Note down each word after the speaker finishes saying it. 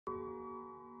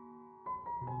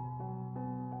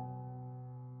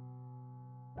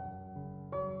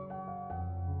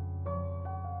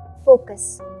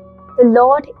Focus. The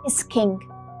Lord is King.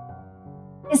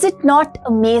 Is it not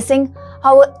amazing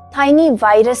how a tiny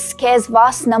virus scares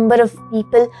vast number of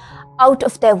people out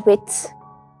of their wits?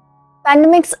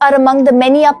 Pandemics are among the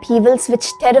many upheavals which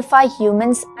terrify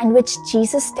humans and which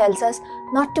Jesus tells us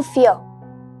not to fear.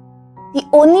 The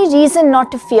only reason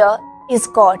not to fear is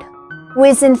God, who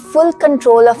is in full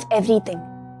control of everything.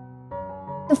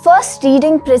 The first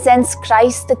reading presents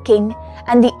Christ the King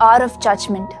and the hour of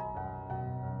judgment.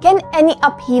 Can any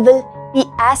upheaval be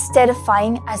as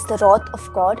terrifying as the wrath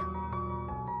of God?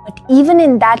 But even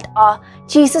in that hour,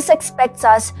 Jesus expects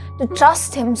us to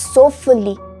trust Him so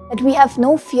fully that we have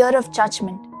no fear of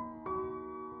judgment.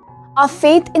 Our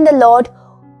faith in the Lord,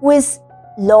 who is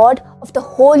Lord of the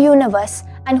whole universe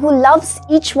and who loves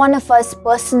each one of us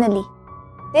personally,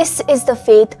 this is the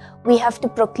faith we have to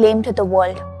proclaim to the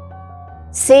world.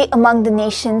 Say among the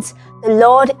nations, the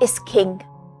Lord is King.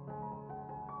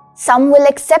 Some will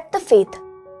accept the faith,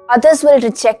 others will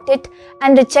reject it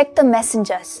and reject the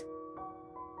messengers.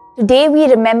 Today we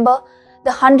remember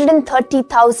the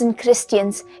 130,000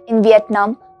 Christians in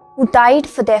Vietnam who died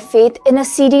for their faith in a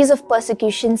series of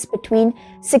persecutions between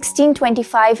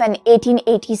 1625 and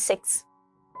 1886.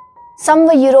 Some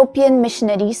were European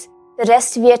missionaries, the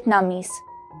rest Vietnamese.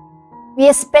 We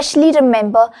especially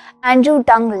remember Andrew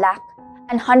Dung Lac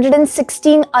and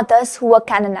 116 others who were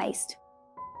canonized.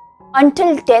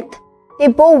 Until death, they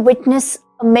bore witness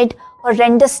amid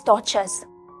horrendous tortures.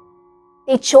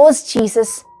 They chose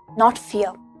Jesus, not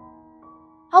fear.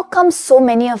 How come so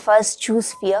many of us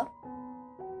choose fear?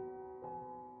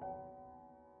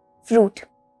 Fruit.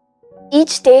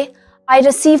 Each day, I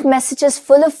receive messages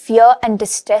full of fear and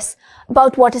distress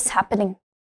about what is happening.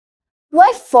 Do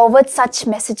I forward such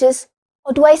messages,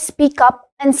 or do I speak up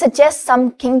and suggest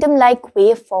some kingdom-like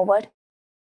way forward?